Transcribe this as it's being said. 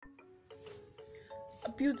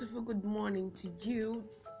beautiful good morning to you.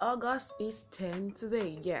 August is 10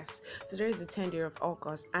 today. Yes, today is the 10th day of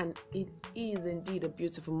August, and it is indeed a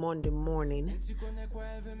beautiful Monday morning.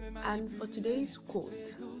 And for today's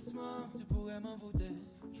quote,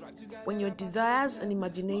 when your desires and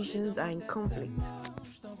imaginations are in conflict,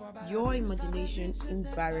 your imagination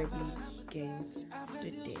invariably gains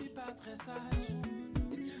the day.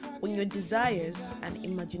 When your desires and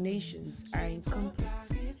imaginations are in conflict,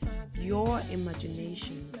 your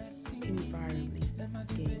imagination invariably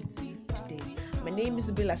gains the day. My name is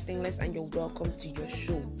Isabella Stainless, and you're welcome to your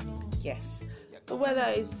show. Yes, the weather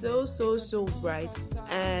is so bright,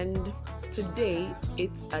 and today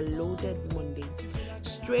it's a loaded Monday.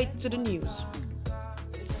 Straight to the news.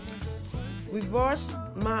 Reverse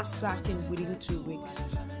mass sacking within 2 weeks,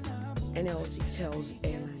 NLC tells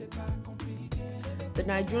airlines. The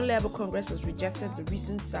Nigerian Labour Congress has rejected the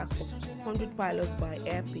recent sack of 100 pilots by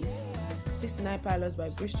Air Peace, 69 pilots by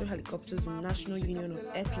Bristol Helicopters, and National Union of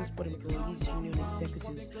Air Transport Employees Union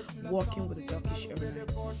Executives working with the Turkish airline.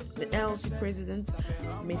 The NLC president,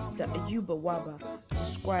 Mr. Ayuba Waba,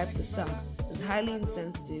 described the sack as highly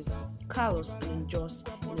insensitive, callous, and unjust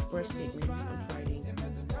in a press statement on Friday.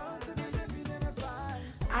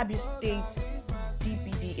 Abia State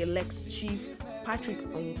DPD elects Chief Patrick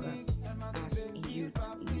Onwuka as youth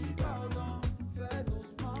leader.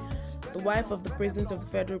 The wife of the President of the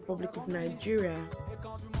Federal Republic of Nigeria,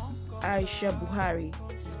 Aisha Buhari,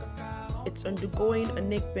 is undergoing a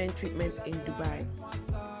neck bend treatment in Dubai.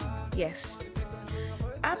 Yes.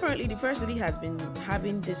 Apparently, the First Lady has been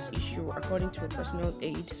having this issue, according to her personal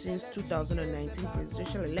aide, since 2019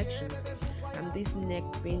 presidential elections, and this neck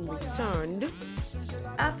pain returned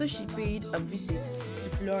after she paid a visit to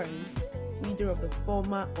Florence, widow of the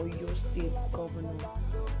former Oyo State Governor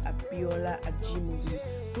Abiola Ajimobi,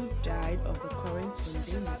 who died of the current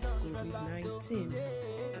pandemic COVID-19.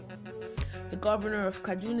 The governor of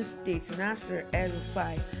Kaduna State, Nasir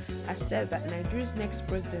El-Rufai, has said that Nigeria's next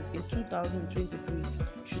president in 2023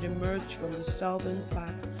 should emerge from the southern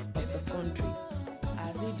part of the country,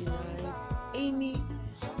 as he denies any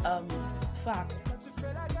fact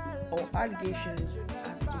or allegations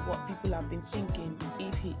as to what people have been thinking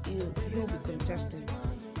if he'll be contesting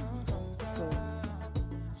for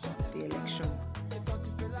the election.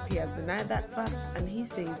 He has denied that fact, and he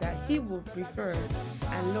says that he would prefer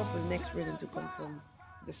and love for the next president to come from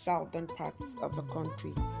the southern parts of the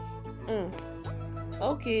country.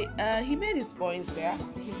 Okay, he made his points there.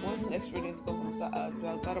 He wants the next president to come from the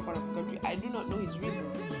southern part of the country. I do not know his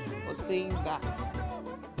reasons for saying that,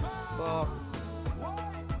 but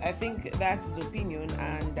I think that's his opinion,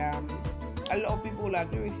 and a lot of people will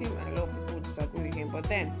agree with him and a lot of people will disagree with him, but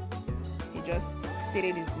then he just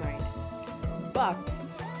stated his mind. But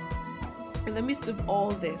in the midst of all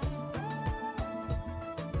this,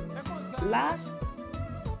 last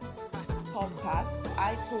podcast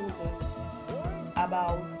I told us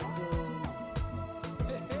about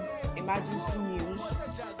the emergency news.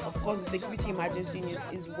 Of course, the security emergency news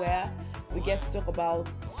is where we get to talk about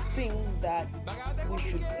things that we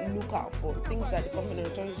should look out for, things that the government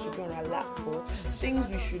authorities should be on alert for, things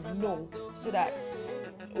we should know so that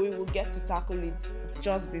we will get to tackle it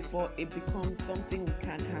just before it becomes something we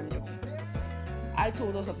can't handle. I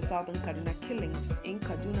told us of the Southern Kaduna killings. In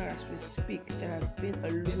Kaduna, as we speak, there has been a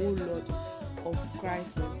whole lot of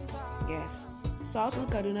crisis. Yes, Southern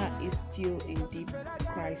Kaduna is still in deep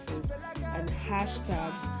crisis, and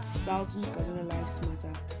hashtags Southern Kaduna Lives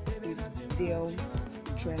Matter is still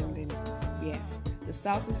trending. Yes, the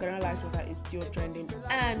Southern Kaduna Lives Matter is still trending,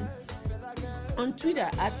 and on Twitter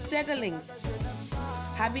at Segalings,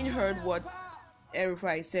 having heard what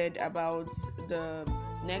El-Rufai said about the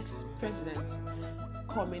next president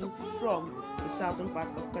coming from the southern part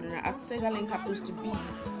of Kaduna, at Segaling happens to be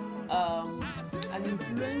an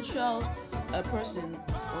influential person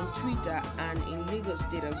on Twitter and in Lagos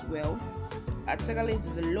State as well. At Segaling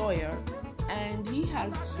is a lawyer, and he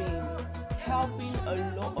has been helping a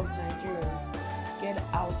lot of Nigerians get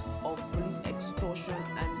out of police extortion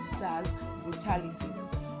and SARS brutality.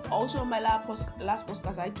 Also, in my last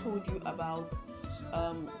podcast, I told you about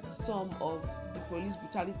some of the police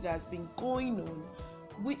brutality that has been going on,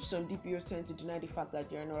 which some DPOs tend to deny the fact that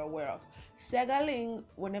they are not aware of. Segaling,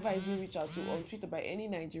 whenever he's being reached out to on Twitter by any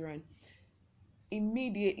Nigerian,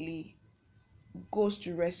 immediately goes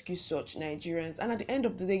to rescue such Nigerians. And at the end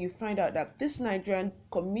of the day, you find out that this Nigerian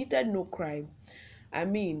committed no crime.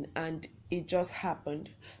 And it just happened.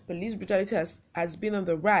 Police brutality has been on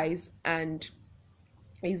the rise, and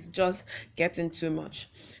is just getting too much.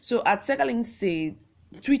 So at Segaling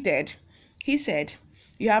tweeted, he said,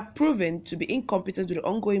 You have proven to be incompetent with the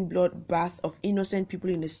ongoing bloodbath of innocent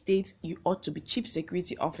people in a state you ought to be chief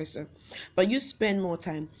security officer. But you spend more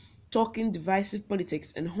time talking divisive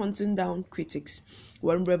politics and hunting down critics.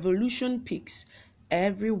 When revolution peaks,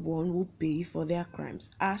 everyone will pay for their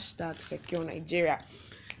crimes. Hashtag secure Nigeria.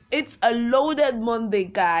 It's a loaded Monday,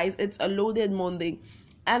 guys. It's a loaded Monday.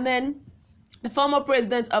 And then the former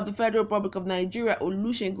president of the Federal Republic of Nigeria,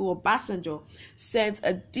 Olusegun Obasanjo, sent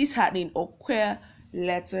a disheartening or queer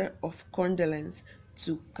letter of condolence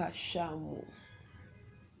to Kashamu.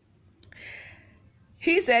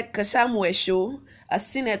 He said Kashamu Esho, a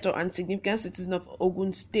senator and significant citizen of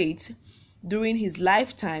Ogun State, during his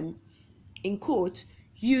lifetime, in quote,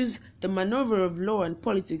 used the maneuver of law and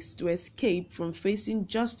politics to escape from facing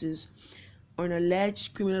justice on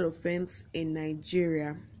alleged criminal offense in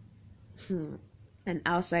Nigeria and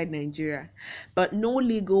outside Nigeria. But no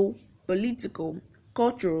legal, political,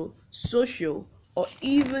 cultural, social, or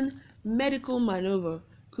even medical maneuver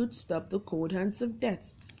could stop the cold hands of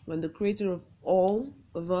death when the creator of all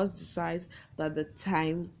of us decides that the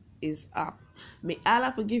time is up. May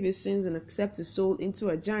Allah forgive his sins and accept his soul into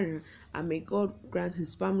a Jannah, and may God grant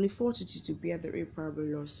his family fortitude to bear the irreparable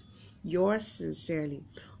loss. Yours sincerely,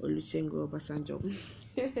 Olusegun Obasanjo.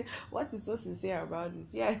 What is so sincere about this?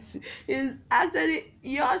 Yes, it's actually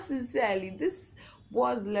yours sincerely. This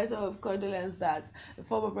was the letter of condolence that the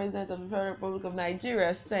former president of the Federal Republic of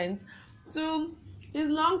Nigeria sent to his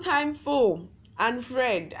longtime foe and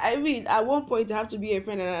friend. I mean, at one point you have to be a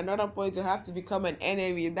friend, and at another point you have to become an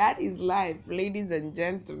enemy. That is life, ladies and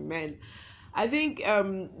gentlemen. I think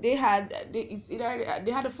they had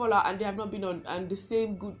a fallout, and they have not been on the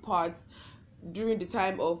same good parts during the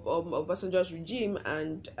time of Obasanjo's regime,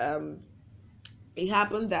 and it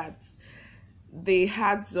happened that they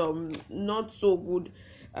had some not so good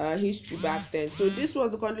history back then. So this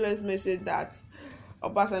was the condolence message that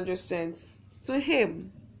Obasanjo sent to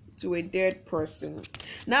him, to a dead person.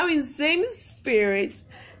 Now, in same spirit,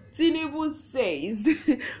 Tinubu says,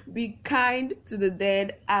 be kind to the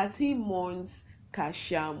dead as he mourns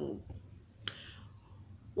Kashamu.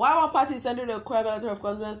 While one party is sending a queer letter of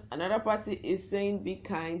condolence, another party is saying, be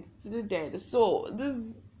kind to the dead. So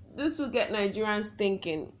this will get Nigerians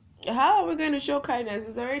thinking, how are we going to show kindness?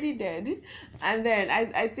 It's already dead. And then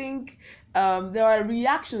I think there are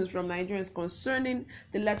reactions from Nigerians concerning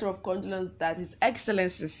the letter of condolence that His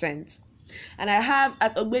Excellency sent. And I have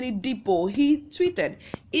at Ogbeni Depot, he tweeted,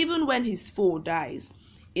 even when his foe dies,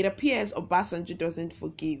 it appears Obasanjo doesn't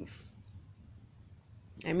forgive.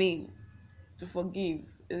 I mean, to forgive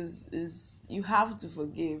is you have to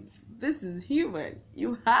forgive. This is human.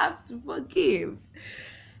 You have to forgive.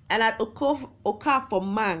 And at Okafor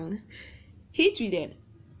Mang, he tweeted,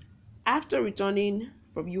 after returning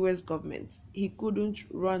from US government, he couldn't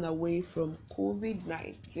run away from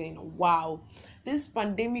COVID-19. Wow. This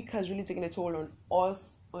pandemic has really taken a toll on us,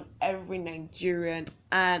 on every Nigerian.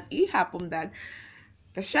 And it happened that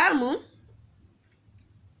Kashamu,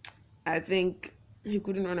 I think he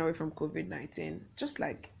couldn't run away from COVID-19, just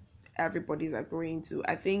like everybody's agreeing to.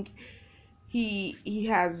 I think he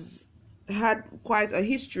has had quite a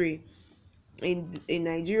history in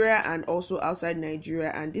Nigeria and also outside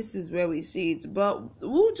Nigeria, and this is where we see it. But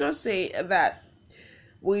we'll just say that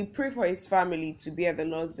we pray for his family to bear the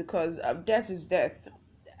loss, because death is death.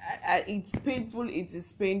 It's painful. It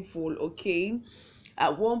is painful. Okay,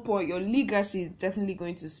 at one point your legacy is definitely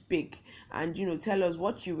going to speak and tell us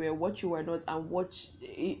what you were not, and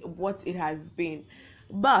what it has been.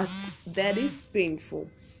 But that is painful,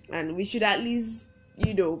 and we should at least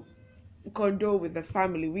condole with the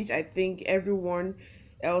family, which I think everyone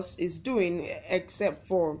else is doing except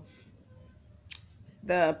for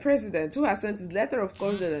the president, who has sent his letter of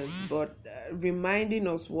condolence, but reminding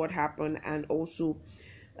us what happened, and also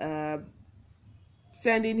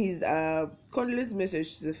sending his condolence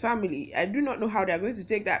message to the family. I do not know how they are going to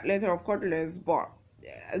take that letter of condolence, but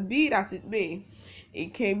be it as it may,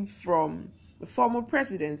 it came from the former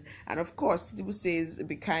president. And of course, Tinubu says,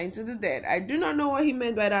 be kind to the dead. I do not know what he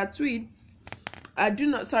meant by that tweet. I do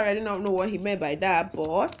not know what he meant by that,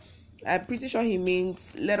 but I'm pretty sure he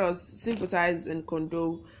means let us sympathize and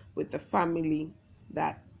condole with the family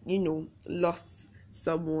that lost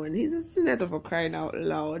someone. He's a senator, for crying out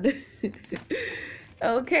loud.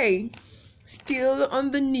 Okay, still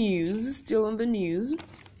on the news.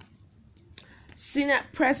 Senate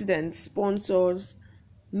president sponsors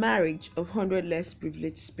marriage of 100 less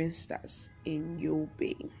privileged spinsters in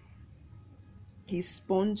Yobe. He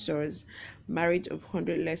sponsors marriage of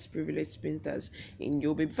 100 less privileged spinsters in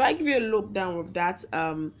Yobe. Before I give you a look down of that,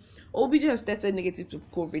 OBJ has tested negative to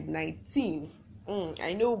COVID-19.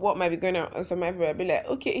 I know what might be going on. Some might be like,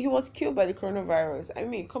 okay, he was killed by the coronavirus. I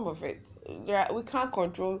mean, come off it. We can't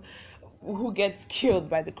control who gets killed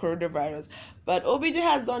by the coronavirus. But OBJ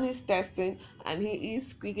has done his testing and he is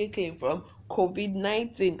squeaky clean from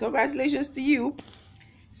COVID-19. Congratulations to you,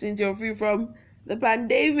 since you're free from the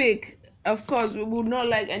pandemic. Of course, we would not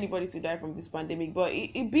like anybody to die from this pandemic, but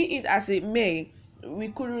be it as it may, we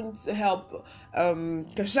couldn't help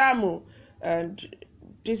Kashamu, and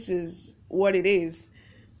this is what it is.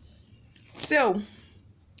 So,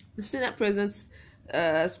 the Senate President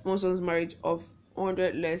sponsors marriage of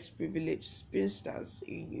 100 less privileged spinsters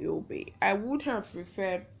in Yobe. I would have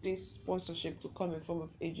preferred this sponsorship to come in form of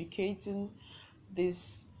educating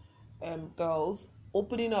these girls,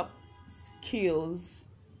 opening up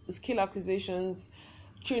skill acquisitions,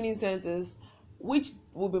 training centers, which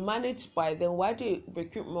will be managed by them while they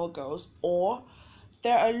recruit more girls, or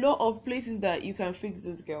there are a lot of places that you can fix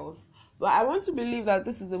these girls. But I want to believe that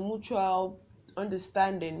this is a mutual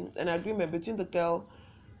understanding and agreement between the girl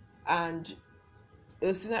and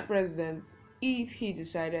the Senate President if he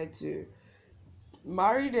decided to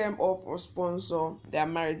marry them up or sponsor their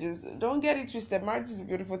marriages. Don't get it twisted. Marriage is a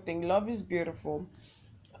beautiful thing. Love is beautiful.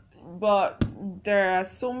 But there are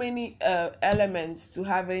so many elements to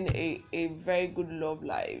having a very good love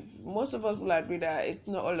life. Most of us will agree that it's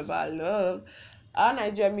not all about love. Our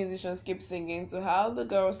Nigerian musicians keep singing to how the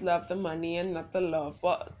girls love the money and not the love.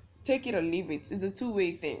 But take it or leave it. It's a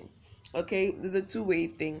two-way thing. Okay? It's a two-way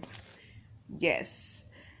thing. Yes.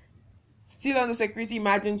 Still on the security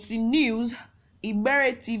emergency news,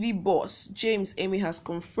 Ibere TV boss James Amy has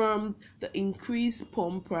confirmed the increased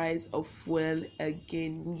pump price of fuel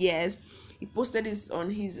again. Yes, he posted this on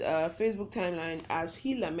his Facebook timeline as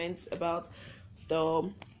he laments about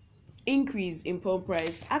the increase in pump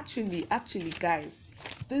price. Actually, guys,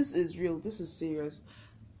 this is real. This is serious.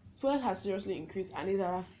 Fuel has seriously increased and it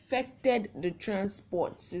has affected the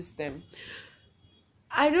transport system.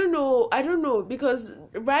 I don't know, because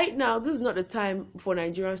right now this is not the time for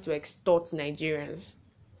Nigerians to extort Nigerians.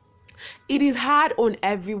 It is hard on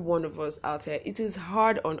every one of us out here. It is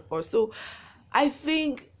hard on us. So I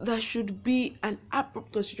think there should be an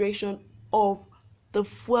appropriate consideration of the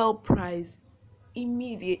fuel price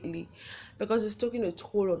immediately, because it's taking a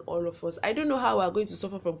toll on all of us. I don't know how we're going to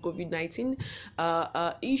suffer from COVID-19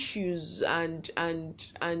 issues and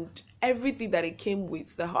everything that it came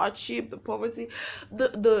with, the hardship, the poverty,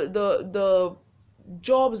 the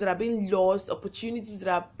jobs that are being lost, opportunities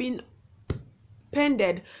that are being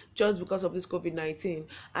pended just because of this COVID-19,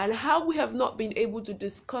 and how we have not been able to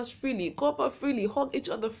discuss freely, cooperate freely, hug each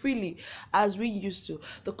other freely as we used to.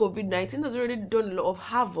 The COVID-19 has already done a lot of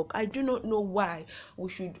havoc. I do not know why we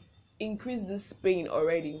should increase this pain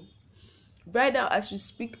already. Right now, as we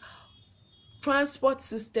speak, transport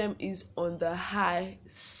system is on the high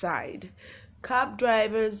side. Cab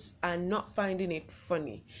drivers are not finding it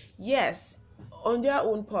funny. Yes, on their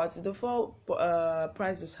own part, the fuel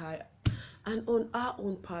price is high. And on our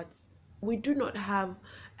own part, we do not have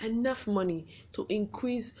enough money to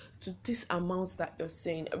increase to this amount that you're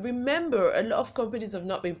saying. Remember, a lot of companies have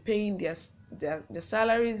not been paying their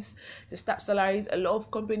salaries, the staff salaries. A lot of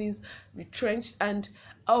companies retrenched, and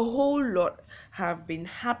a whole lot have been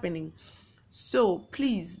happening. So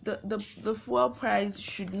please, the fuel price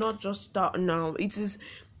should not just start now.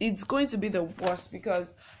 It's going to be the worst,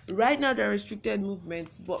 because right now there are restricted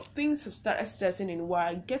movements, but things have started setting in.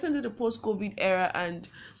 While getting into the post-COVID era, and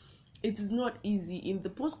it is not easy. In the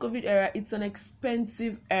post-COVID era, it's an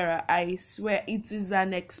expensive era. I swear, it is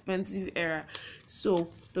an expensive era. So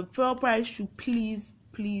the fuel price should please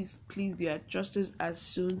be adjusted as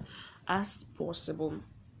soon as possible.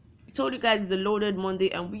 I told you guys it's a loaded Monday,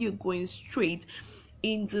 and we are going straight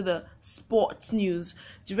into the sports news.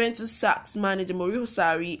 Juventus sacks manager Maurizio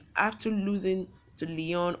Sarri after losing to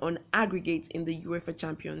Lyon on aggregate in the UEFA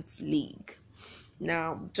Champions League.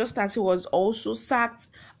 Now, just as he was also sacked,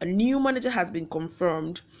 a new manager has been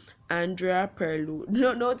confirmed, Andrea Pirlo.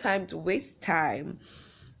 No time to waste time.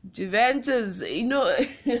 Juventus,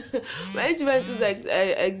 when Juventus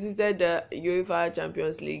exited the UEFA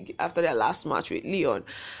Champions League after their last match with Lyon,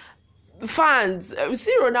 fans,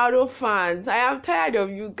 see Ronaldo fans, I am tired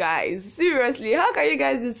of you guys. Seriously, how can you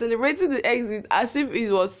guys be celebrating the exit as if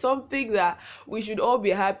it was something that we should all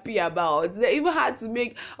be happy about? They even had to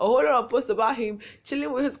make a whole lot of posts about him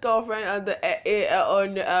chilling with his girlfriend on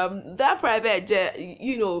that private jet.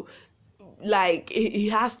 Like he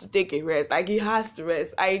has to take a rest. Like he has to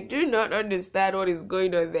rest. I do not understand what is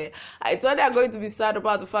going on there. I thought they are going to be sad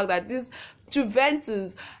about the fact that this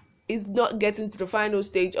Juventus is not getting to the final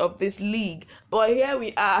stage of this league. But here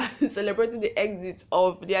we are celebrating the exit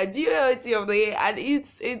of their GOAT of the year, and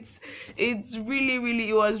it's really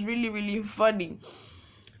it was really funny.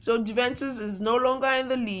 So Juventus is no longer in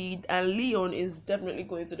the lead, and Lyon is definitely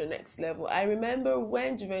going to the next level. I remember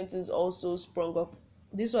when Juventus also sprung up.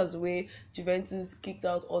 This was where Juventus kicked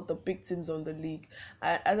out all the big teams on the league.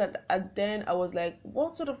 And then I was like,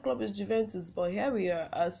 what sort of club is Juventus? But here we are,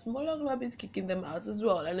 a smaller club is kicking them out as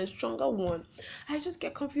well, and a stronger one. I just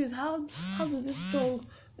get confused. How does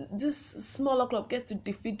this smaller club get to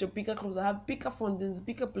defeat the bigger clubs that have bigger fundings,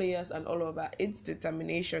 bigger players, and all of that? It's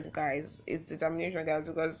determination, guys.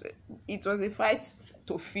 Because it was a fight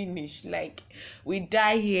to finish. Like, we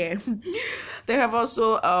die here. They have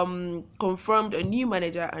also confirmed a new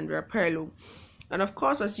manager, Andrea Pirlo. And of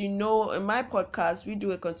course, as you know, in my podcast, we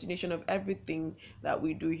do a continuation of everything that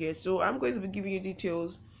we do here. So I'm going to be giving you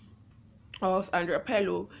details of Andrea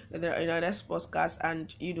Pirlo in our next podcast,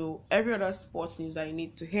 and every other sports news that you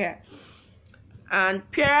need to hear. And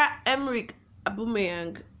Pierre-Emerick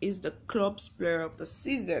Aubameyang is the club's player of the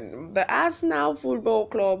season. The Arsenal Football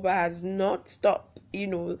Club has not stopped,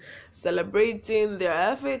 celebrating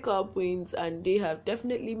their FA Cup wins, and they have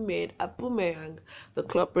definitely made Aubameyang the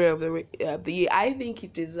club player of the year. I think he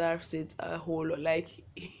deserves it a whole lot. Like,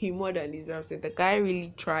 he more than deserves it. The guy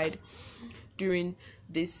really tried during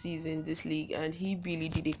this season, this league, and he really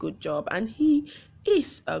did a good job, and he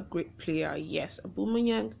is a great player. Yes,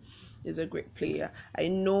 Aubameyang is a great player. I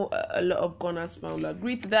know a lot of Gunners fans will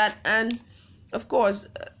agree to that, and of course,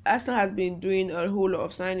 Arsenal has been doing a whole lot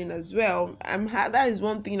of signing as well. That is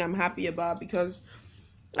one thing I'm happy about, because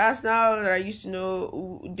Arsenal, that I used to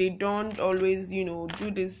know, they don't always, do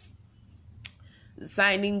this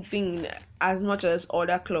signing thing as much as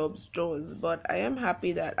other clubs does. But I am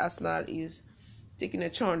happy that Arsenal is taking a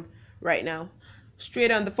turn right now.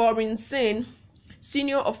 Straight on the foreign scene,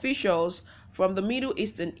 senior officials from the Middle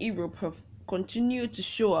East and Europe have continued to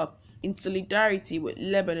show up in solidarity with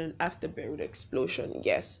Lebanon after Beirut explosion.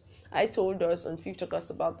 Yes, I told us on 5th August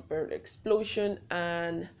about the Beirut explosion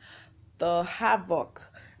and the havoc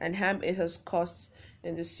and harm it has caused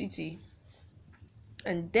in the city.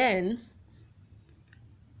 And then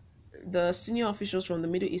the senior officials from the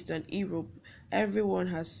Middle East and Europe, everyone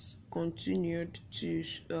has continued to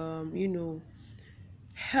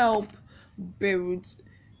help Beirut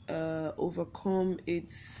overcome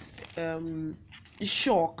its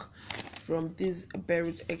shock from this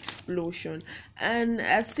Beirut explosion. And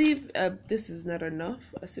as if this is not enough,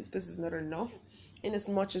 in as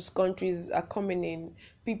much as countries are coming in,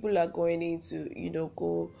 people are going in to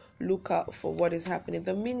go look out for what is happening.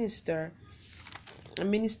 A minister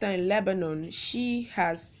in Lebanon, she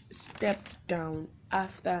has stepped down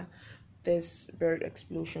after this Beirut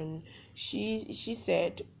explosion. She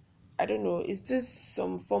said, I don't know, is this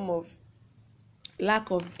some form of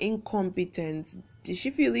lack of incompetence? Did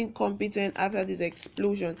she feel incompetent after this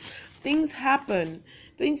explosion? Things happen.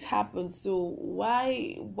 So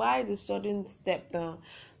why the sudden step down?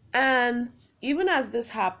 And even as this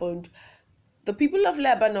happened, the people of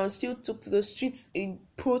Lebanon still took to the streets in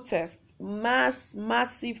protest,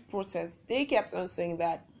 massive protest. They kept on saying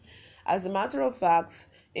that, as a matter of fact,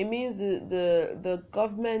 it means the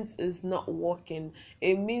government is not working.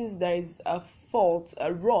 It means there is a fault,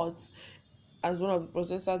 a rot, as one of the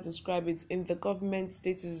protesters described it, in the government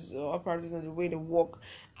status or apparatus and the way they work.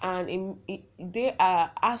 And they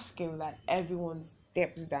are asking that everyone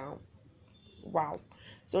steps down. Wow.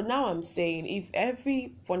 So now I'm saying, if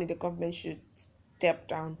everyone in the government should step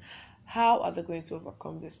down, how are they going to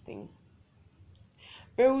overcome this thing?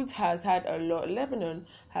 Beirut has had a lot, Lebanon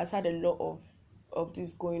has had a lot of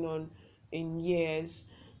this going on in years.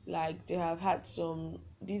 Like, they have had some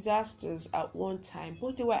disasters at one time,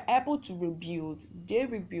 but they were able to rebuild. They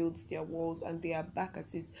rebuilt their walls, and they are back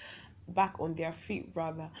on their feet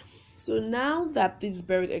rather. So now that this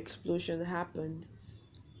Beirut explosion happened,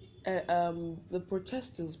 the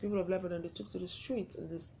protesters, people of Lebanon, they took to the streets and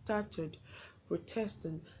they started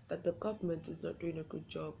protesting that the government is not doing a good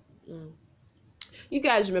job. You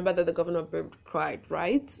guys remember that the governor of Beirut cried,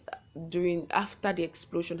 right? After the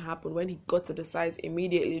explosion happened, when he got to the site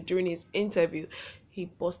immediately during his interview, he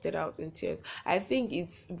busted out in tears. I think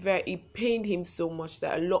it pained him so much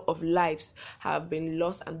that a lot of lives have been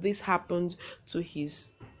lost, and this happened to his,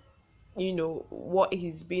 what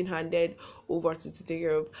he's been handed over to take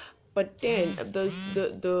care of. But then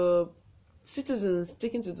the citizens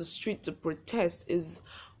taking to the street to protest is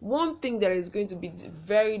one thing that is going to be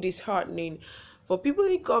very disheartening for people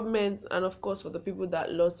in government, and of course for the people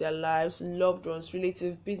that lost their lives, loved ones,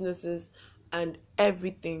 relatives, businesses, and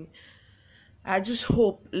everything. I just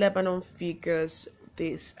hope Lebanon figures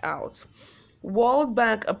this out. World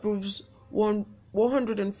Bank approves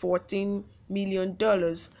 $114 million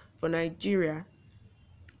for Nigeria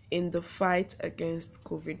in the fight against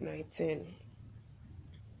COVID-19.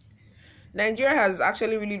 Nigeria has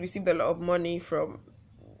actually really received a lot of money from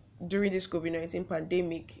during this COVID-19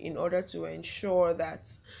 pandemic in order to ensure that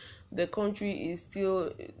the country is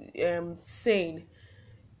still sane,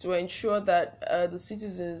 to ensure that the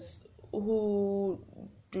citizens who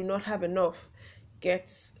do not have enough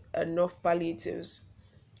get enough palliatives.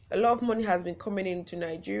 A lot of money has been coming into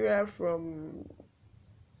Nigeria from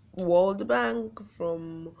World Bank,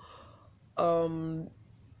 from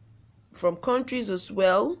countries as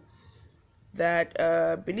well that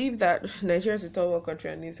believe that Nigeria is a third world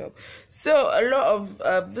country and needs help. So a lot of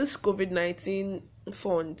this COVID-19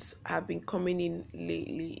 funds have been coming in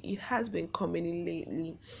lately. It has been coming in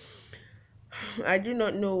lately. I do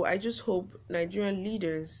not know. I just hope Nigerian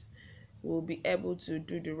leaders will be able to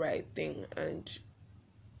do the right thing and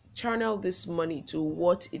channel this money to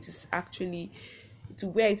where it is actually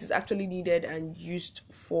needed and used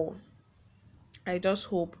for. I just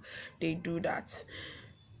hope they do that.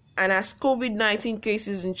 And as COVID-19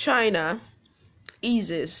 cases in China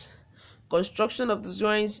eases, construction of the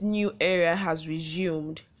Zhuang's new area has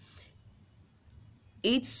resumed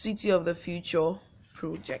its City of the Future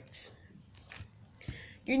project.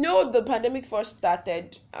 You know, the pandemic first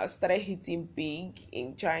started hitting big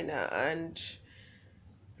in China, and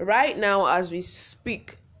right now as we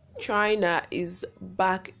speak, China is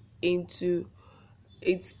back into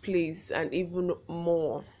its place and even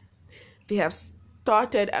more. They have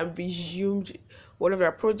started and resumed one of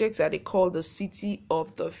their projects that they call the City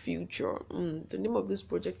of the Future. The name of this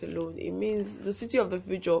project alone, it means the City of the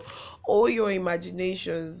Future. All your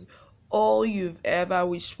imaginations, all you've ever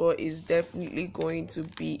wished for is definitely going to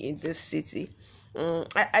be in this city.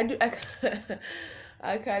 I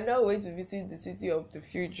cannot wait to visit the City of the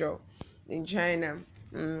Future in China.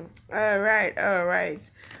 All right.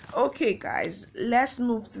 Okay, guys, let's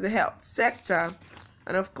move to the health sector.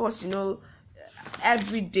 And of course,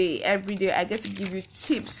 every day I get to give you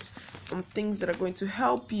tips on things that are going to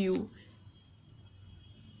help you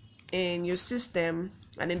in your system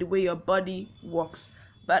and in the way your body works.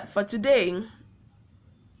 But for today,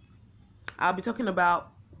 I'll be talking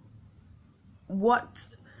about what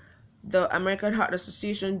the American Heart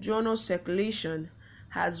Association journal Circulation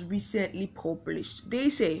has recently published. They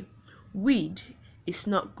say weed is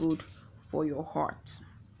not good for your heart.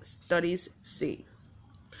 Studies say.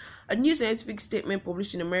 A new scientific statement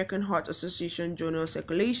published in American Heart Association journal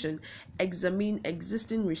Circulation examined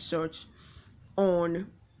existing research on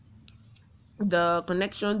the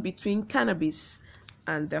connection between cannabis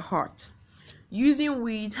and the heart. Using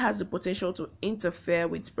weed has the potential to interfere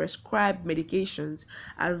with prescribed medications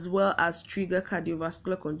as well as trigger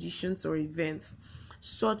cardiovascular conditions or events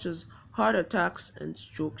such as heart attacks and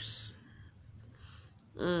strokes.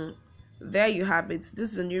 There you have it.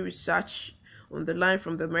 This is a new research on the line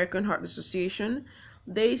from the American Heart Association.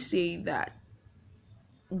 They say that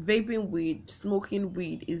smoking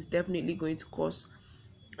weed is definitely going to cause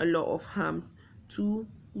a lot of harm to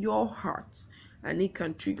your heart, and it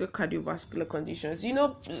can trigger cardiovascular conditions.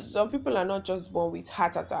 Some people are not just born with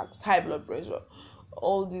heart attacks, high blood pressure,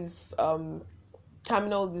 all these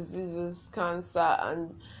terminal diseases, cancer,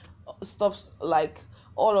 and stuff like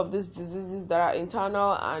all of these diseases that are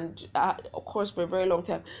internal and of course for a very long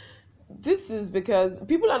time. This is because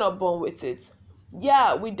people are not born with it.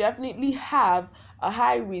 Yeah, we definitely have a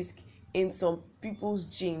high risk in some people's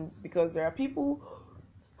genes because there are people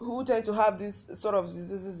who tend to have these sort of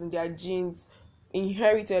diseases in their genes,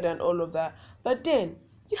 inherited and all of that. But then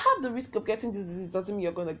you have the risk of getting this disease. Doesn't mean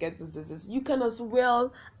you're going to get this disease. You can as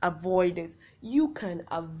well avoid it. You can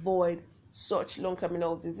avoid such long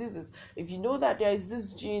terminal diseases. If you know that there is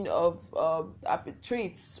this gene of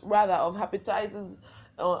hepatitis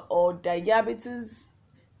or diabetes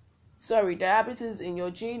in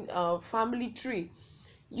your gene family tree,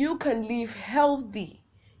 you can live healthy.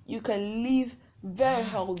 You can live very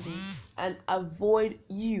healthy and avoid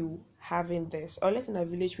you having this, unless in a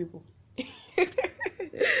village people.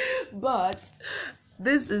 But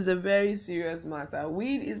this is a very serious matter.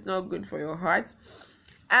 Weed is not good for your heart.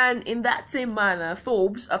 And in that same manner,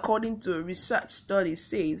 Forbes, according to a research study,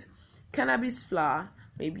 says cannabis flower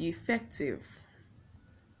may be effective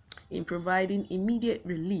in providing immediate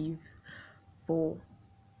relief for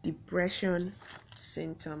depression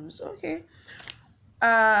symptoms. Okay.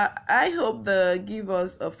 I hope they give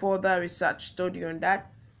us a further research study on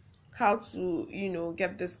that, how to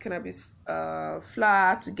get this cannabis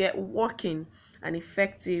flower to get working and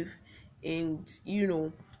effective and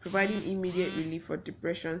providing immediate relief for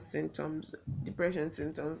depression symptoms.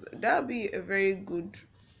 That'll be a very good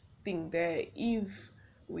thing there, if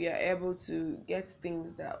we are able to get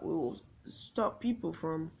things that will stop people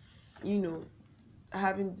from you know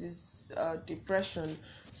having this depression.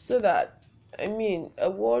 So that, I mean, a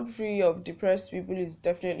world free of depressed people is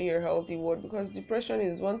definitely a healthy world, because depression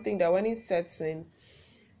is one thing that when it sets in,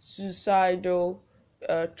 suicidal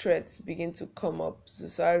threats begin to come up,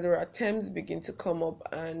 suicidal attempts begin to come up,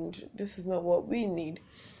 and this is not what we need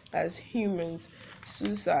as humans.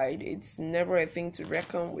 Suicide, it's never a thing to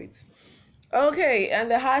reckon with. Okay,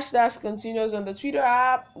 and the hashtags continues on the Twitter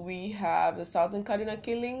app. We have the Southern Cardinal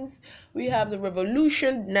killings. We have the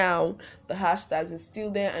revolution now. The hashtags is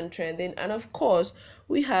still there and trending. And of course,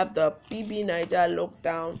 we have the BB Niger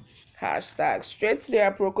lockdown hashtag. Straight to the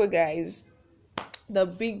aproko, guys. The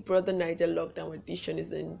Big Brother Niger Lockdown edition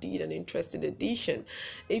is indeed an interesting edition.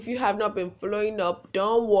 If you have not been following up,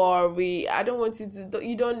 don't worry. I don't want you to.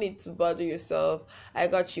 You don't need to bother yourself. I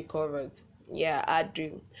got you covered. Yeah, I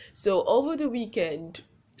do. So over the weekend,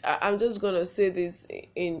 I'm just gonna say this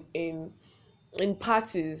in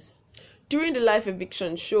parties. During the live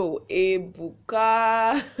eviction show,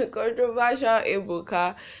 Ebuka, controversial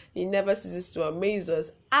Ebuka, he never ceases to amaze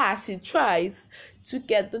us as he tries to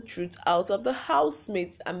get the truth out of the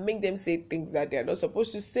housemates and make them say things that they're not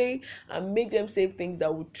supposed to say, and make them say things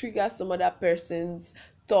that would trigger some other person's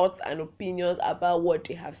thoughts and opinions about what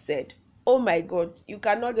they have said. Oh my God, you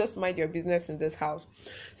cannot just mind your business in this house.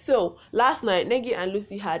 So last night, Negi and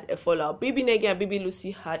Lucy had a fallout. Baby Negi and Baby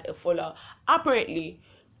Lucy had a fallout. Apparently,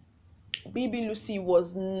 Baby Lucy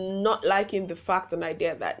was not liking the fact and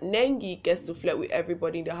idea that Nengi gets to flirt with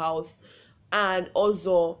everybody in the house, and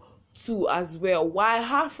also too as well, while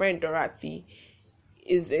her friend Dorothy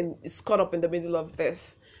is caught up in the middle of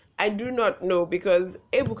this. I do not know, because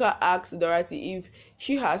Ebuka asked Dorothy if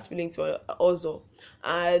she has feelings for Ozo,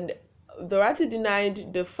 and Dorothy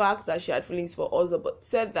denied the fact that she had feelings for Ozo, but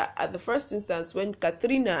said that at the first instance, when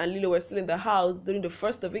Katrina and Lilo were still in the house during the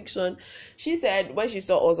first eviction, she said when she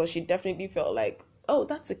saw Ozo, she definitely felt like, oh,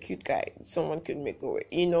 that's a cute guy, someone could make away.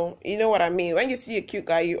 You know what I mean? When you see a cute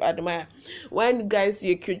guy, you admire. When guys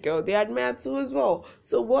see a cute girl, they admire too as well.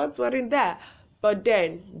 So what's what in there? But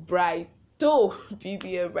then Brighto,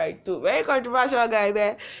 BBM Brighto, very controversial guy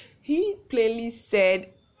there, he plainly said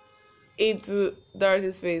into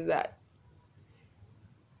Dorothy's face that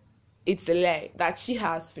it's a lie, that she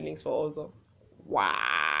has feelings for Ozo.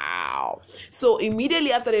 Wow. So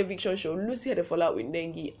immediately after the eviction show, Lucy had a fallout with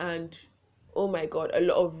Nengi, and oh my God, a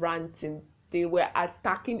lot of ranting. They were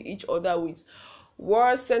attacking each other with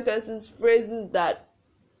words, sentences, phrases that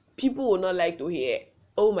people would not like to hear.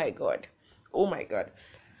 Oh my God.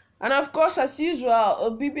 And of course, as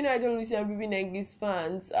usual, BB Nigel, Lucy, and BB Nengi's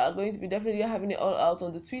fans are going to be definitely having it all out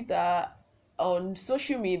on the Twitter, on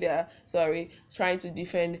social media, trying to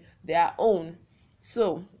defend their own.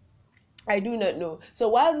 So I do not know. So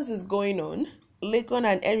while this is going on, Lekon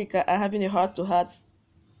and Erica are having a heart-to-heart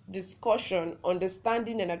discussion,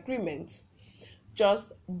 understanding and agreement,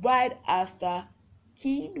 just right after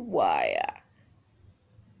Kidwire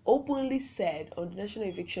openly said on the National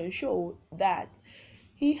Eviction Show that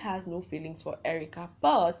he has no feelings for Erica,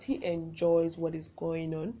 but he enjoys what is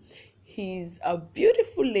going on. He's a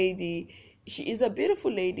beautiful lady. She is a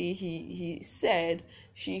beautiful lady. He said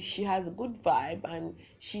she has a good vibe, and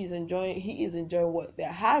he is enjoying what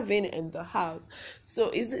they're having in the house. So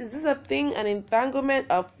is this a thing, an entanglement,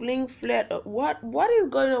 a fling, flirt? What is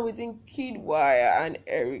going on between Kidwire and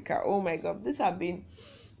Erica? Oh my God,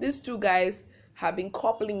 these two guys have been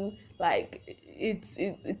coupling like it's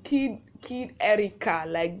Kid Erica.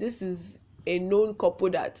 Like, this is a known couple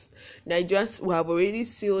that Nigerians who have already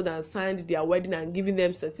sealed and signed their wedding and given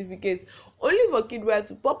them certificates, only for Kidwire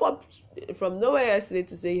to pop up from nowhere yesterday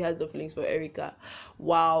to say he has no feelings for Erica.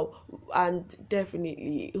 Wow. And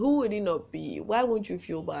definitely, who would it not be? Why won't you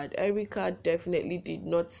feel bad? Erica definitely did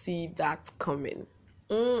not see that coming.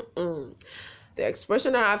 The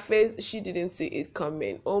expression on her face, she didn't see it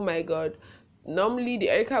coming. Oh my God. Normally,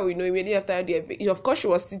 the Erica we know immediately after the eviction, of course, she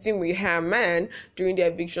was sitting with her man during the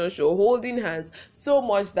eviction show, holding hands, so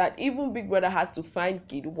much that even Big Brother had to find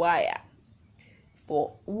Kidwire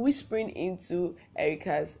for whispering into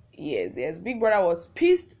Erica's ears. Yes, Big Brother was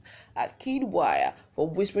pissed at Kidwire for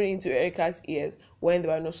whispering into Erica's ears when they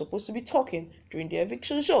were not supposed to be talking during the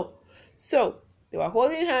eviction show. So they were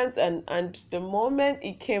holding hands, and the moment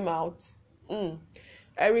it came out,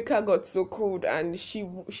 Erica got so cold, and she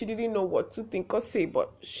didn't know what to think or say,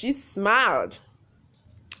 but she smiled.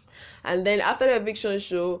 And then after the eviction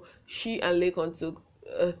show, she and Lekon took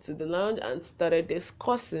to the lounge and started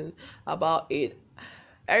discussing about it.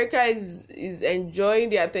 Erica is enjoying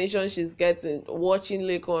the attention she's getting, watching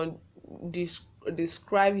Laycon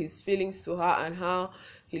describe his feelings to her and how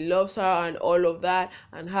he loves her and all of that,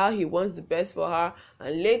 and how he wants the best for her.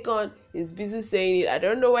 And Laycon is busy saying it. I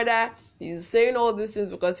don't know whether he's saying all these things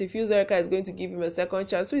because he feels Erica is going to give him a second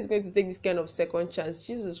chance. So he's going to take this kind of second chance.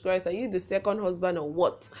 Jesus Christ, are you the second husband or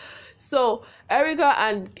what? So Erica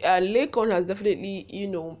and Laycon has definitely,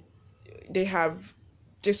 they have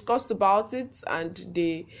discussed about it, and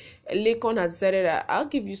Laycon has said that I'll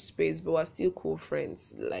give you space, but we're still cool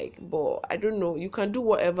friends. But I don't know, you can do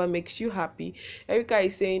whatever makes you happy. Erica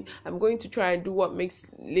is saying, I'm going to try and do what makes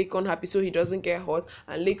Laycon happy so he doesn't get hot,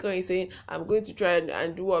 and Laycon is saying, I'm going to try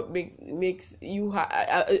and do what makes you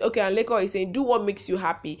okay, and Laycon is saying, do what makes you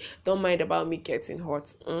happy, don't mind about me getting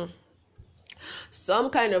hot.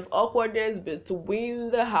 Some kind of awkwardness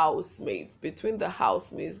between the housemates,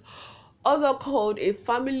 also called a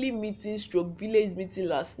family meeting / village meeting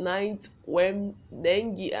last night, when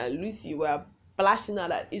Nengi and Lucy were flashing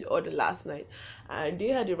out at each other last night, and they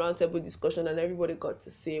had a roundtable discussion and everybody got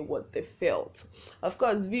to say what they felt. Of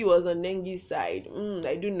course, V was on Nengi's side.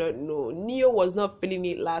 I do not know. Neo was not feeling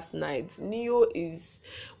it last night. Neo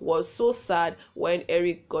was so sad when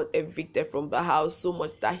Eric got evicted from the house, so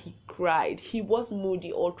much that he cried. He was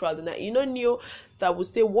moody all throughout the night. Neo that would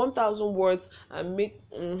say 1,000 words and make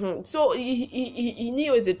so he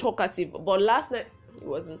Neo is a talkative, but last night he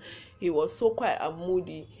wasn't. He was so quiet and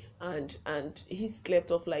moody, and he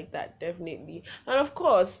slept off like that, definitely. And of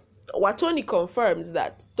course, Watoni confirms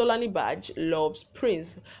that Tolani Badge loves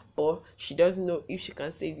Prince, but she doesn't know if she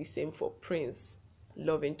can say the same for Prince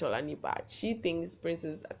loving Tolani Badge. She thinks Prince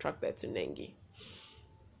is attracted to Nengi,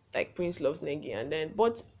 like Prince loves Nengi,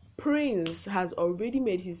 but Prince has already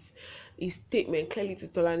made his statement clearly to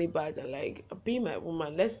Tolani Badge, and be my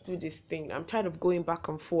woman, let's do this thing. I'm tired of going back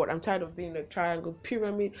and forth. I'm tired of being a triangle,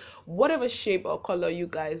 pyramid, whatever shape or color you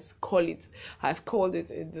guys call it. I've called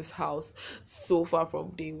it in this house so far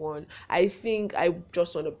from day one. I think I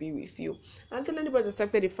just want to be with you. And Tolani Badge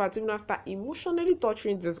accepted the fact even after emotionally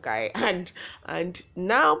torturing this guy, and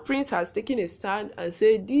now Prince has taken a stand and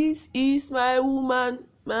said, this is my woman,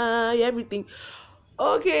 my everything.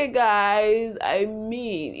 Okay, guys, I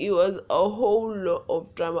mean, it was a whole lot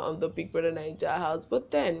of drama on the Big Brother Naija house, but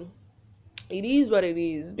then it is what it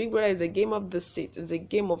is. Big Brother is a game of deceit. It's a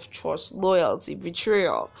game of trust, loyalty,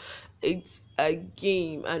 betrayal. It's a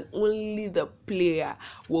game, and only the player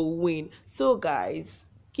will win. So, guys,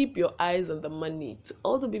 keep your eyes on the money. To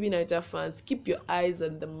all the Baby Naija fans, keep your eyes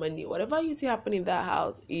on the money. Whatever you see happening in that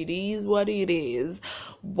house, it is what it is.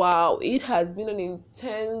 Wow, it has been an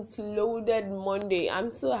intense, loaded Monday. I'm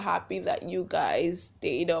so happy that you guys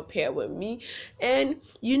stayed up here with me. And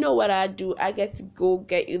you know what I do? I get to go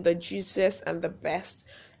get you the juiciest and the best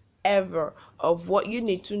ever of what you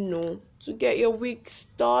need to know to get your week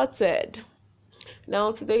started.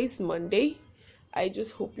 Now, today is Monday. I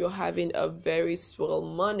just hope you're having a very swell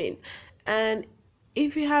morning. And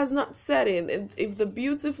if it has not set in, if the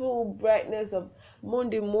beautiful brightness of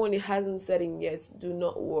Monday morning hasn't set in yet, do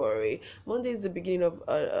not worry. Monday is the beginning of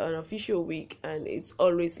an official week, and it's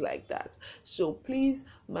always like that. So please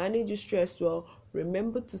manage your stress well.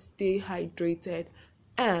 Remember to stay hydrated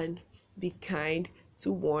and be kind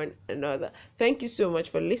to one another. Thank you so much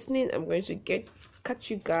for listening. I'm going to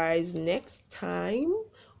catch you guys next time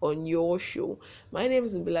on your show. My name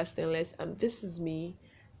is Mbila Stainless, and this is me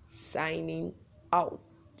signing out.